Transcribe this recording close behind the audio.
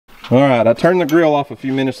All right, I turned the grill off a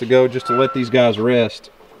few minutes ago just to let these guys rest.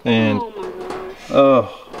 And oh,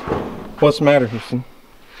 what's the matter, Houston?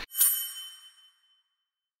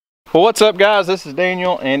 Well, what's up, guys? This is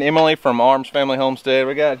Daniel and Emily from Arms Family Homestead.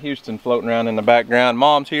 We got Houston floating around in the background.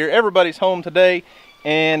 Mom's here. Everybody's home today.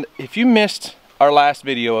 And if you missed our last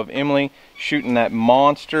video of Emily shooting that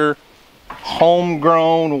monster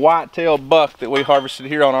homegrown whitetail buck that we harvested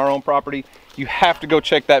here on our own property, you have to go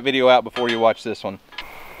check that video out before you watch this one.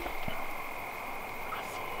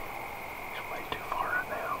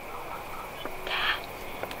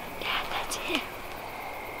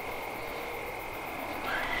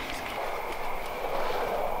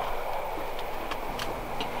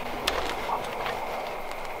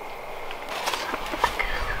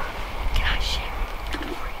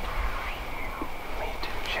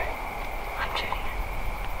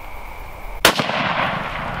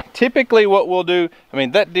 Typically what we'll do, I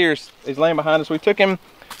mean, that deer is laying behind us. We took him,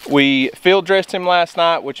 we field dressed him last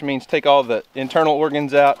night, which means take all the internal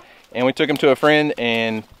organs out, and we took him to a friend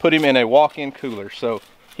and put him in a walk-in cooler. So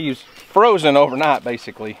he's frozen overnight,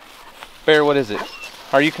 basically. Bear, what is it?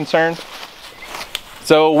 Are you concerned?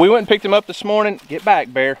 So we went and picked him up this morning. Get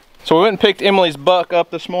back, Bear. So we went and picked Emily's buck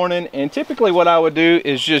up this morning, and typically what I would do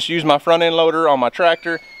is just use my front end loader on my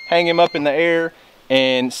tractor, hang him up in the air,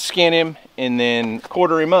 and skin him and then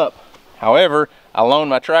quarter him up. However, I loaned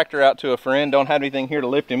my tractor out to a friend, don't have anything here to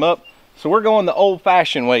lift him up, so we're going the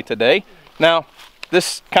old-fashioned way today. Now,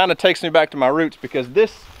 this kind of takes me back to my roots because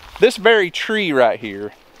this very tree right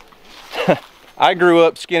here, I grew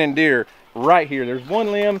up skinning deer right here. There's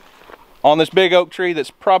one limb on this big oak tree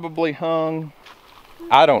that's probably hung,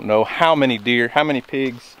 I don't know how many deer, how many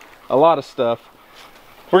pigs, a lot of stuff.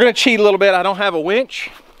 We're gonna cheat a little bit. I don't have a winch,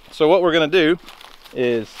 so what we're gonna do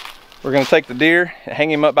is we're going to take the deer, hang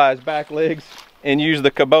him up by his back legs, and use the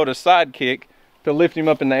Kubota sidekick to lift him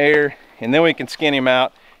up in the air, and then we can skin him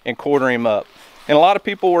out and quarter him up. And a lot of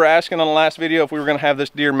people were asking on the last video if we were going to have this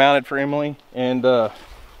deer mounted for Emily, and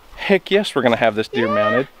heck yes, we're going to have this deer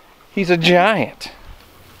mounted. He's a giant.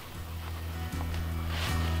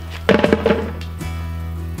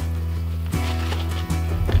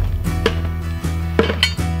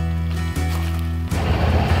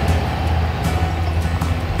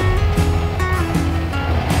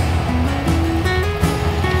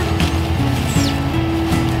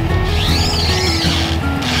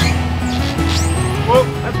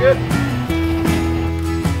 Good.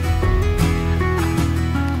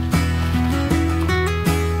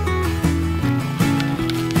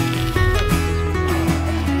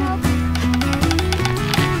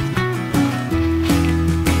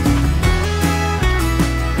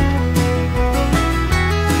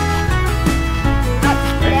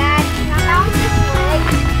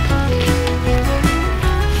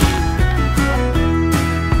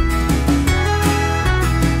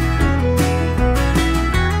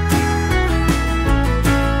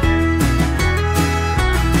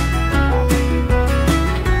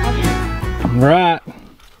 Right,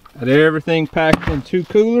 got everything packed in 2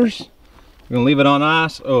 coolers. We're gonna leave it on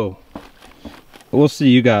ice. Oh, we'll see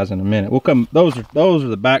you guys in a minute. We'll come. Those are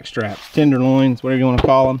the backstraps, tenderloins, whatever you want to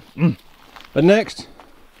call them. But next,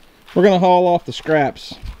 we're gonna haul off the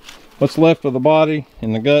scraps, what's left of the body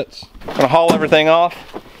and the guts. We're gonna haul everything off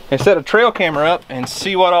and set a trail camera up and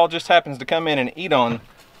see what all just happens to come in and eat on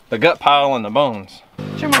the gut pile and the bones.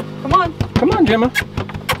 Gemma, come on. Come on, Gemma.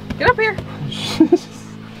 Get up here.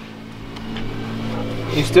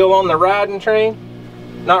 You still on the riding train?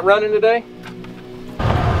 Not running today?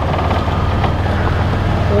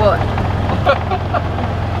 What?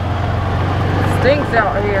 Stinks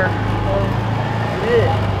out here.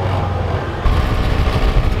 Yeah.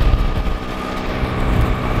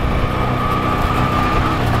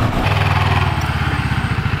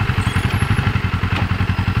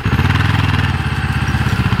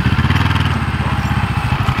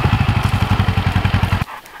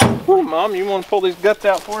 Mom, you want to pull these guts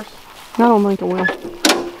out for us? I don't think I will.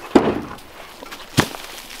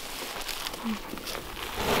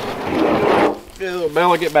 Ew,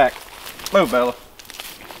 Bella, get back. Move, Bella.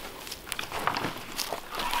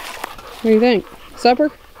 What do you think?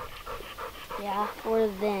 Supper? Yeah, for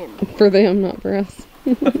them. For them, not for us.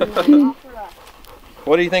 Not for us.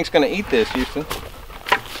 What do you think's going to eat this, Houston?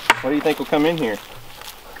 What do you think will come in here?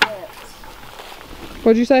 Coyotes.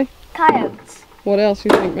 What'd you say? Coyotes. What else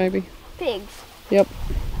you think, maybe? Pigs. Yep.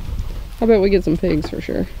 I bet we get some pigs for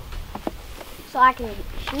sure. So I can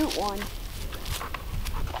shoot one.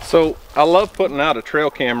 So I love putting out a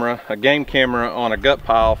trail camera, a game camera on a gut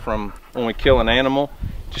pile from when we kill an animal.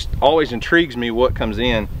 Just always intrigues me what comes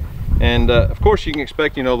in. And of course you can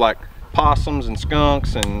expect, you know, like possums and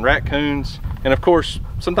skunks and raccoons, and of course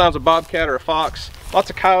sometimes a bobcat or a fox, lots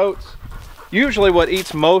of coyotes. Usually what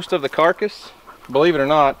eats most of the carcass, believe it or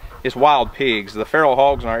not, is wild pigs. The feral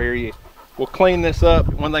hogs in our area will clean this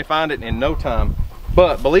up when they find it in no time.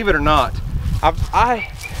 But believe it or not,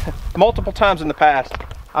 I multiple times in the past,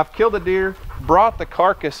 I've killed a deer, brought the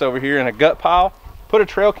carcass over here in a gut pile, put a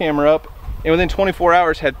trail camera up, and within 24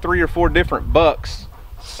 hours had 3 or 4 different bucks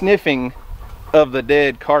sniffing of the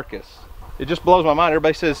dead carcass. It just blows my mind.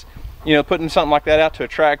 Everybody says, you know, putting something like that out to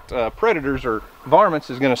attract predators or varmints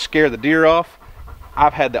is going to scare the deer off.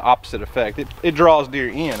 I've had the opposite effect. It draws deer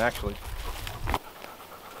in, actually.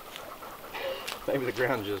 Maybe the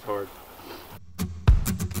ground is just hard.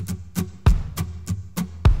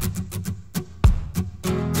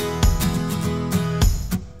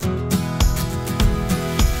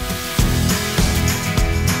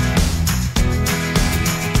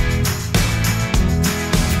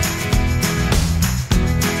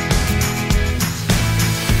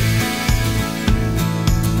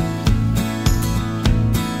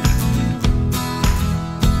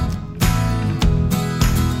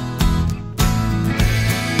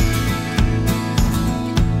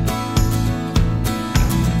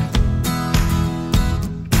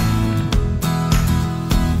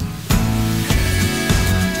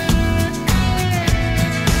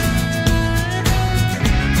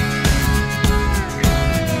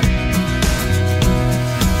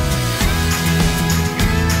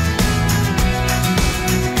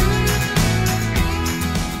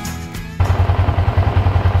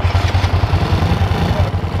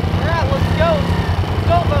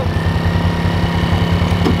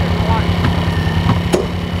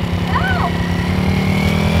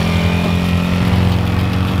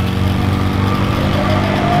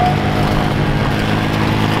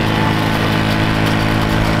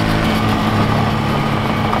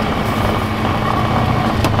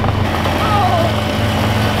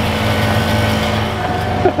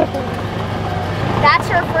 That's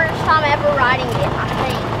her first time ever riding it, I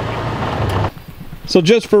think. So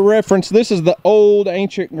just for reference, this is the old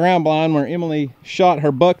ancient ground blind where Emily shot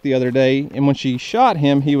her buck the other day, and when she shot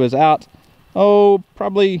him, he was out, oh,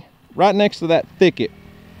 probably right next to that thicket.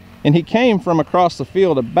 And he came from across the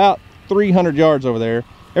field about 300 yards over there.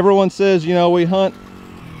 Everyone says, you know, we hunt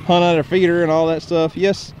at a feeder and all that stuff.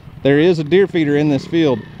 Yes, there is a deer feeder in this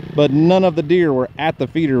field, but none of the deer were at the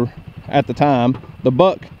feeder at the time. The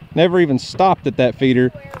buck never even stopped at that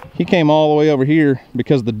feeder. He came all the way over here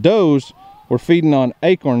because the does were feeding on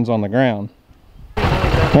acorns on the ground. All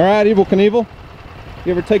right, Evel Knievel,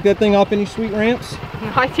 you ever take that thing off any sweet ramps?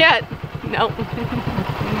 Not yet. Nope.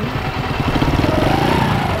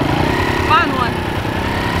 Find one.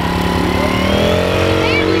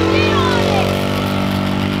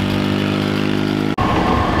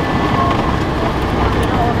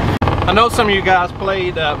 I know some of you guys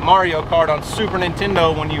played Mario Kart on Super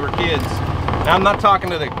Nintendo when you were kids. Now, I'm not talking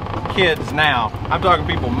to the kids now. I'm talking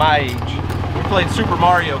people my age. We played Super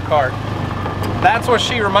Mario Kart. That's what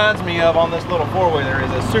she reminds me of on this little four-wheeler,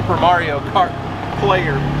 is a Super Mario Kart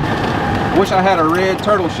player. Wish I had a red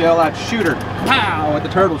turtle shell. I'd shoot her, pow, with the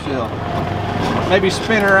turtle shell. Maybe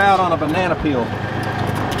spin her out on a banana peel.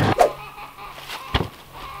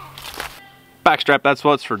 Backstrap, that's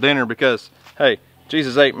what's for dinner because, hey,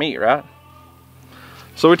 Jesus ate meat, right?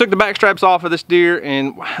 So we took the backstraps off of this deer,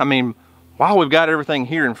 and I mean, while we've got everything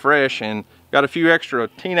here and fresh and got a few extra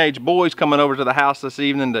teenage boys coming over to the house this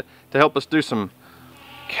evening to help us do some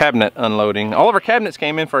cabinet unloading. All of our cabinets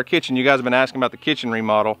came in for our kitchen. You guys have been asking about the kitchen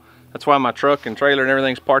remodel. That's why my truck and trailer and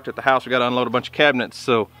everything's parked at the house. We got to unload a bunch of cabinets,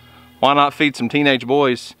 so why not feed some teenage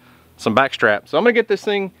boys some backstraps? So I'm gonna get this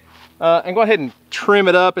thing and go ahead and trim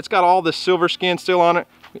it up. It's got all this silver skin still on it.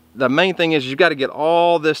 The main thing is you've got to get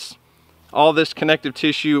all this connective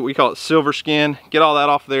tissue, we call it silver skin, get all that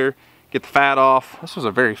off there, get the fat off. This was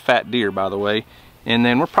a very fat deer, by the way. And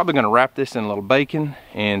then we're probably going to wrap this in a little bacon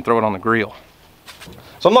and throw it on the grill.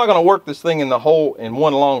 So I'm not going to work this thing in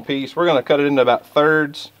one long piece. We're going to cut it into about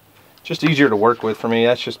thirds. Just easier to work with for me.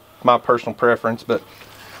 That's just my personal preference. But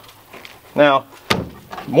now,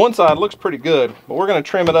 one side looks pretty good, but we're going to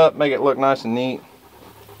trim it up, make it look nice and neat.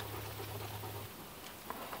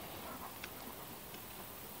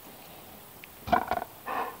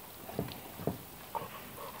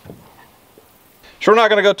 So we're not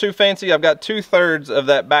going to go too fancy. I've got 2/3 of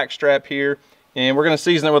that back strap here, and we're going to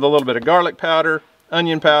season it with a little bit of garlic powder,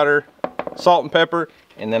 onion powder, salt and pepper,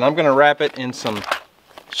 and then I'm going to wrap it in some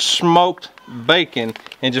smoked bacon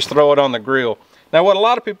and just throw it on the grill. Now what a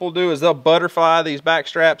lot of people do is they'll butterfly these back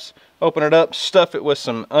straps, open it up, stuff it with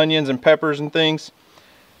some onions and peppers and things.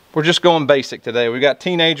 we're just going basic today. We've got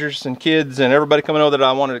teenagers and kids and everybody coming over that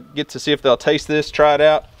I want to get to see if they'll taste this, try it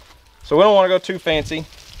out. So we don't want to go too fancy.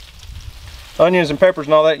 Onions and peppers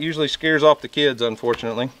and all that usually scares off the kids,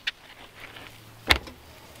 unfortunately.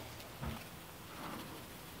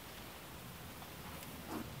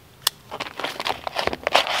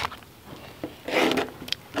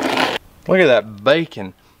 Look at that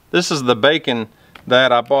bacon. This is the bacon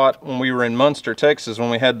that I bought when we were in Munster, Texas, when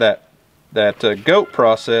we had that goat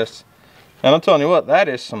process. And I'm telling you what, that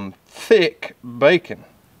is some thick bacon.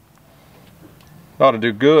 Ought to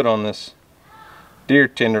do good on this deer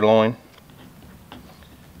tenderloin.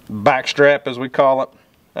 Backstrap, as we call it.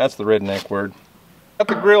 That's the redneck word. Got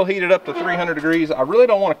the grill heated up to 300 degrees. I really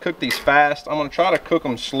don't want to cook these fast. I'm going to try to cook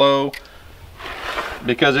them slow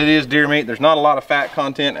because it is deer meat. There's not a lot of fat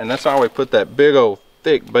content, and that's how we put that big old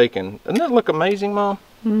thick bacon. Doesn't that look amazing, Mom?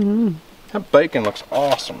 Mm-hmm. That bacon looks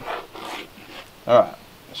awesome. All right,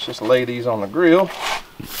 let's just lay these on the grill.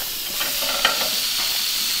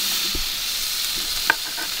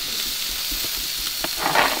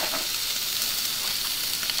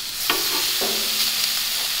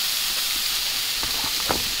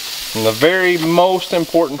 And the very most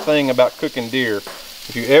important thing about cooking deer,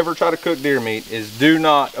 if you ever try to cook deer meat, is do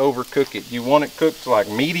not overcook it. You want it cooked like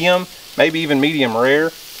medium, maybe even medium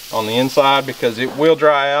rare on the inside, because it will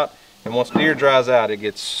dry out, and once deer dries out, it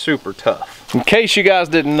gets super tough. In case you guys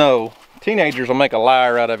didn't know, teenagers will make a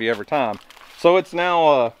liar out of you every time. So it's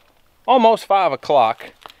now almost 5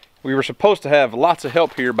 o'clock. We were supposed to have lots of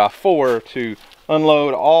help here by 4 to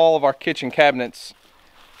unload all of our kitchen cabinets.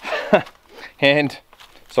 And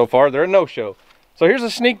so far, they're a no-show. So here's a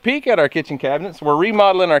sneak peek at our kitchen cabinets. We're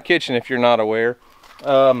remodeling our kitchen, if you're not aware.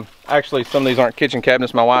 Actually, some of these aren't kitchen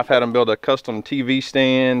cabinets. My wife had them build a custom TV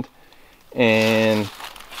stand. And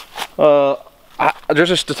there's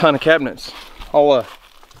just a ton of cabinets. I'll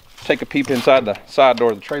take a peep inside the side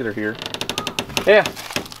door of the trailer here. Yeah,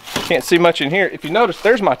 can't see much in here. If you notice,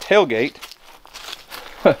 there's my tailgate.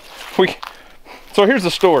 So here's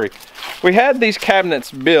the story. We had these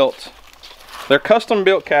cabinets built. They're custom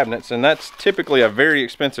built cabinets, and that's typically a very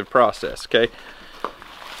expensive process, okay?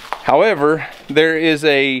 However, there is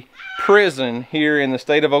a prison here in the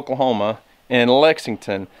state of Oklahoma, in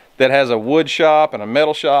Lexington, that has a wood shop and a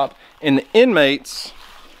metal shop, and the inmates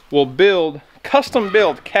will build custom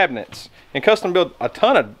built cabinets and custom build a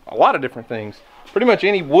lot of different things. Pretty much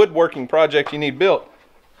any woodworking project you need built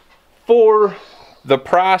for the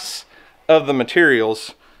price of the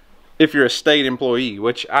materials. If you're a state employee,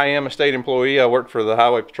 which I am a state employee, I work for the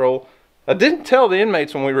Highway Patrol. I didn't tell the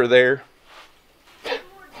inmates when we were there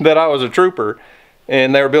that I was a trooper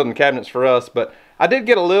and they were building cabinets for us, but I did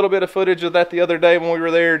get a little bit of footage of that the other day when we were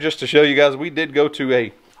there, just to show you guys we did go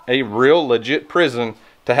to a real legit prison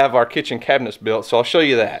to have our kitchen cabinets built, so I'll show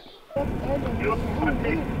you that.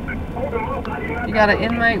 You got an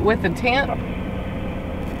inmate with a tent?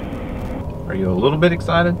 Are you a little bit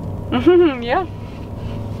excited? Yeah.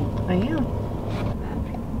 I am.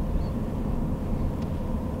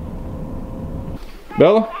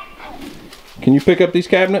 Bella, can you pick up these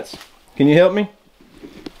cabinets? Can you help me?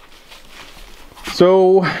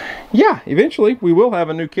 So, yeah, eventually we will have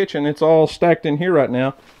a new kitchen. It's all stacked in here right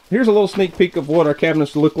now. Here's a little sneak peek of what our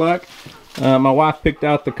cabinets look like. My wife picked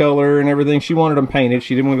out the color and everything. She wanted them painted.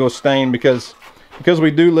 She didn't want to go stained because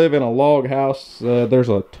we do live in a log house. There's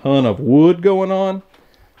a ton of wood going on.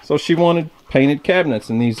 So she wanted painted cabinets,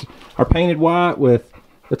 and these are painted white with,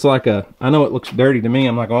 it's like a, I know it looks dirty to me.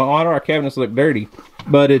 I'm like, well, why do our cabinets look dirty?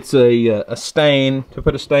 But it's a stain, to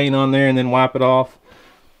put a stain on there and then wipe it off.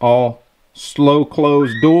 All slow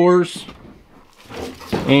closed doors,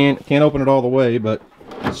 and can't open it all the way, but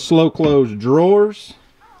slow closed drawers.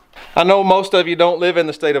 I know most of you don't live in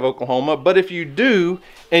the state of Oklahoma, but if you do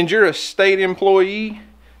and you're a state employee,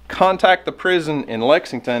 contact the prison in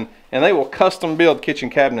Lexington and they will custom build kitchen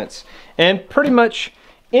cabinets and pretty much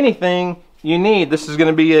anything you need. This is going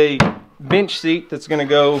to be a bench seat that's going to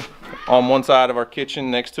go on one side of our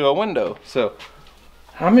kitchen next to a window. So,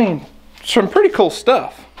 I mean, some pretty cool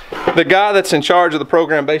stuff. The guy that's in charge of the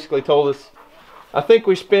program basically told us, I think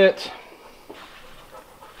we spent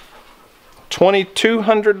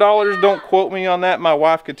 $2,200. Don't quote me on that. My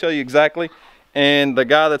wife could tell you exactly. And the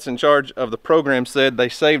guy that's in charge of the program said they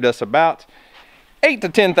saved us about $8,000 to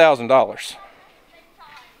 $10,000.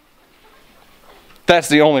 That's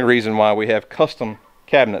the only reason why we have custom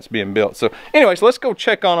cabinets being built. So anyways, let's go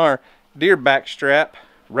check on our deer backstrap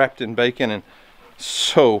wrapped in bacon. And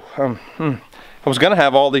so I was gonna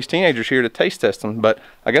have all these teenagers here to taste test them, but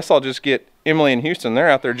I guess I'll just get Emily and Houston. They're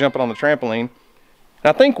out there jumping on the trampoline. And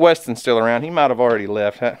I think Weston's still around. He might have already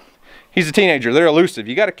left. He's a teenager. They're elusive.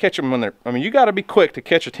 You got to catch them when they're, I mean, you got to be quick to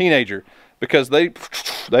catch a teenager because they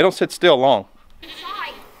don't sit still long.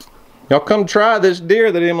 Y'all come try this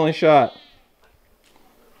deer that Emily shot.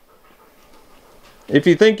 If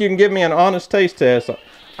you think you can give me an honest taste test,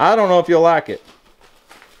 I don't know if you'll like it.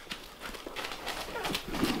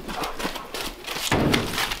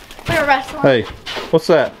 Hey, what's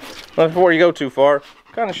that? Before you go too far,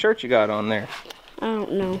 what kind of shirt you got on there? I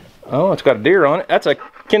don't know. Oh, it's got a deer on it. That's a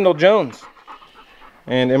Kendall Jones.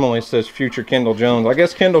 And Emily says future Kendall Jones. I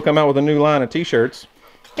guess Kendall come out with a new line of t-shirts.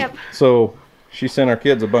 Yep. So she sent our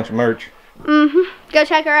kids a bunch of merch. Mm-hmm. Go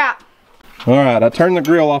check her out. All right, I turned the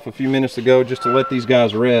grill off a few minutes ago just to let these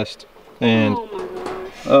guys rest. And Oh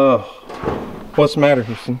my gosh. What's the matter,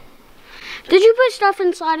 Houston? Did you put stuff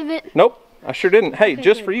inside of it? Nope. I sure didn't. Hey,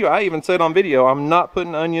 just for you, I even said on video, I'm not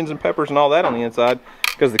putting onions and peppers and all that on the inside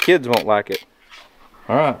because the kids won't like it.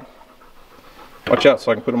 All right. Watch out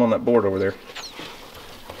so I can put them on that board over there.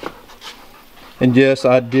 And yes,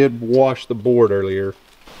 I did wash the board earlier.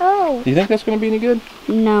 Oh. Do you think that's going to be any good?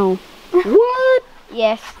 No. What?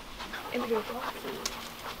 Yes.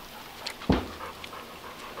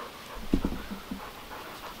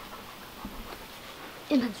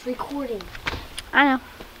 It's recording. I know.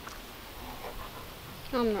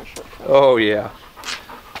 I'm not sure. Oh yeah.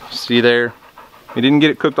 See there? We didn't get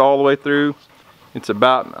it cooked all the way through. It's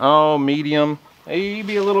about, oh, medium,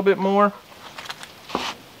 maybe a little bit more.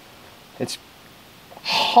 It's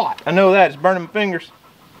hot. I know that. It's burning my fingers.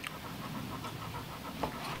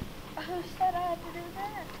 Who said I had to do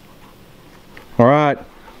that? All right.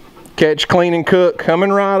 Catch, clean, and cook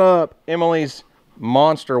coming right up. Emily's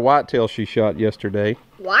monster whitetail she shot yesterday.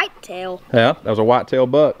 Whitetail? Yeah, that was a whitetail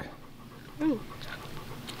buck. Mm.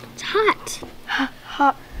 It's hot.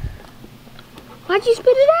 Hot. Why'd you spit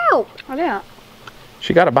it out? Oh, yeah.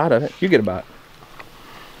 She got a bite of it. You get a bite.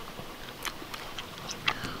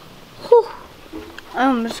 Whew.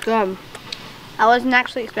 It's good. I wasn't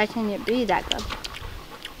actually expecting it to be that good.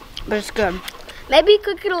 But it's good. Maybe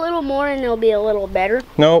cook it a little more and it'll be a little better.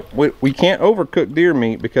 No, we can't overcook deer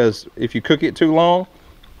meat because if you cook it too long,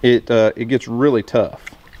 it gets really tough.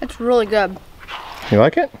 It's really good. You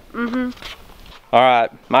like it? Mm-hmm. All right,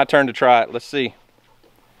 my turn to try it. Let's see.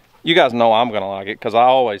 You guys know I'm gonna like it because I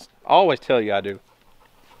always tell you I do.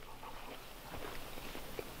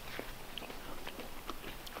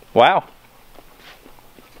 Wow.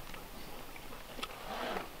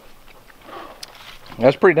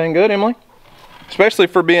 That's pretty dang good, Emily. Especially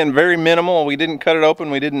for being very minimal. We didn't cut it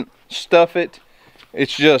open. We didn't stuff it.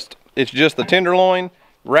 It's just the tenderloin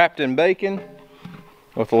wrapped in bacon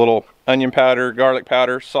with a little onion powder, garlic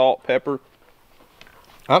powder, salt, pepper.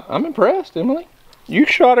 I'm impressed, Emily. You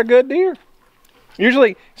shot a good deer.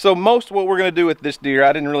 Usually, so most what we're gonna do with this deer,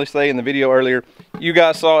 I didn't really say in the video earlier. You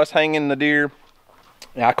guys saw us hanging the deer.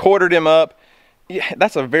 I quartered him up. Yeah,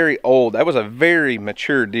 that was a very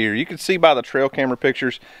mature deer. You can see by the trail camera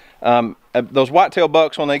pictures. Those whitetail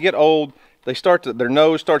bucks, when they get old, their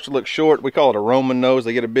nose starts to look short. We call it a Roman nose.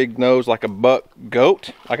 They get a big nose like a buck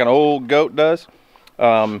goat, like an old goat does.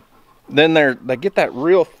 Then they get that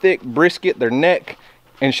real thick brisket. Their neck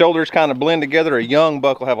and shoulders kind of blend together. A young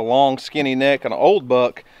buck will have a long, skinny neck. An old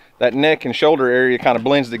buck, that neck and shoulder area kind of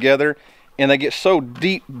blends together. And they get so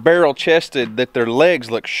deep barrel chested that their legs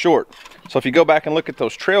look short. So if you go back and look at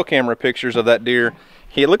those trail camera pictures of that deer,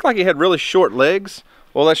 it looked like he had really short legs.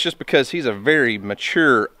 Well, that's just because he's a very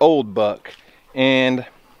mature old buck. And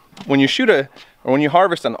when you when you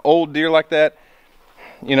harvest an old deer like that,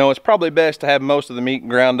 you know, it's probably best to have most of the meat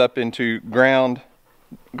ground up into ground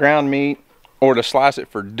meat, or to slice it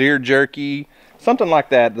for deer jerky, something like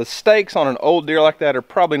that. The steaks on an old deer like that are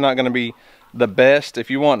probably not going to be the best. If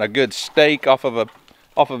you want a good steak off of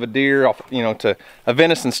a deer, you know, to a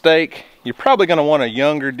venison steak, you're probably going to want a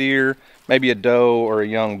younger deer, maybe a doe or a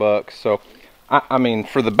young buck. So I mean,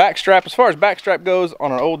 for the backstrap, as far as backstrap goes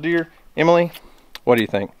on an old deer, Emily, what do you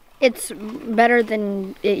think? It's better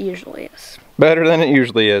than it usually is. Better than it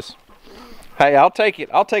usually is. Hey, I'll take it.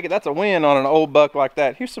 I'll take it. That's a win on an old buck like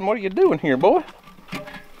that. Houston, what are you doing here, boy?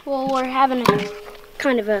 Well, we're having a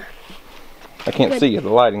kind of a... I can't see you. The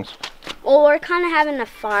lighting's... Well, we're kind of having a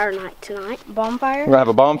fire night tonight. Bonfire? We're gonna have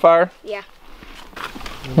a bonfire? Yeah.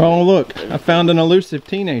 Oh, look. I found an elusive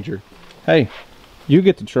teenager. Hey, you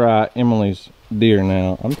get to try Emily's deer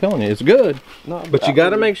now. I'm telling you, it's good. No, but you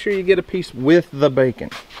got to make sure you get a piece with the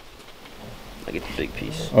bacon. I get the big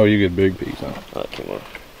piece. Oh, you get a big piece, huh? Oh, that came on.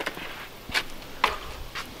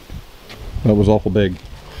 That was awful big.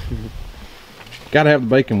 Got to have the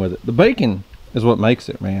bacon with it. The bacon is what makes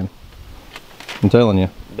it, man. I'm telling you.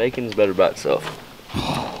 Bacon's better by itself.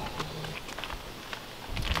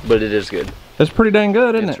 But it is good. It's pretty dang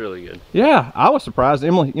good, isn't it? It's really good. Yeah, I was surprised.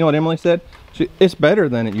 Emily, you know what Emily said? It's better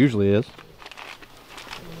than it usually is.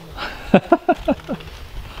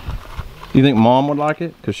 You think Mom would like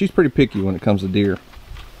it? Because she's pretty picky when it comes to deer.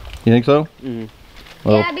 You think so? Mm-hmm.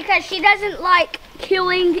 Well, yeah, because she doesn't like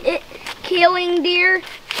killing deer.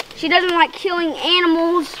 She doesn't like killing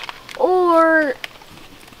animals or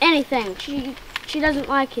anything. She doesn't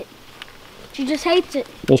like it. She just hates it.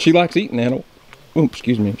 well, she likes eating animals. Oops,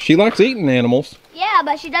 excuse me. She likes eating animals. Yeah,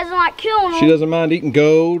 but she doesn't like killing them. She doesn't mind eating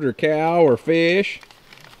goat or cow or fish.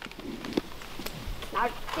 Now,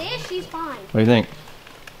 fish, she's fine. What do you think?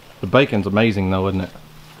 The bacon's amazing though, isn't it?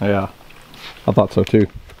 Yeah, I thought so too.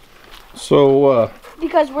 So,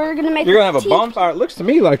 Because we're gonna make. you're gonna have a bonfire. It looks to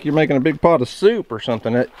me like you're making a big pot of soup or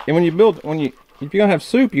something. And when you build, if you're gonna have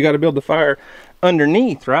soup, you got to build the fire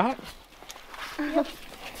underneath, right?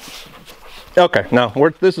 Okay, no,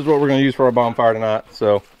 this is what we're gonna use for our bonfire tonight.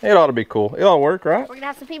 So it ought to be cool. It ought to work, right? We're gonna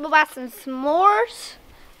have some people buy some s'mores.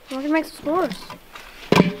 We're gonna make some s'mores.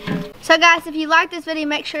 So guys, if you like this video,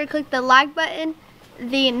 make sure to click the like button,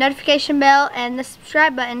 the notification bell, and the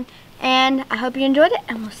subscribe button. And I hope you enjoyed it,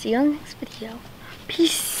 and we'll see you on the next video.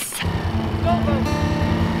 Peace. Go, go.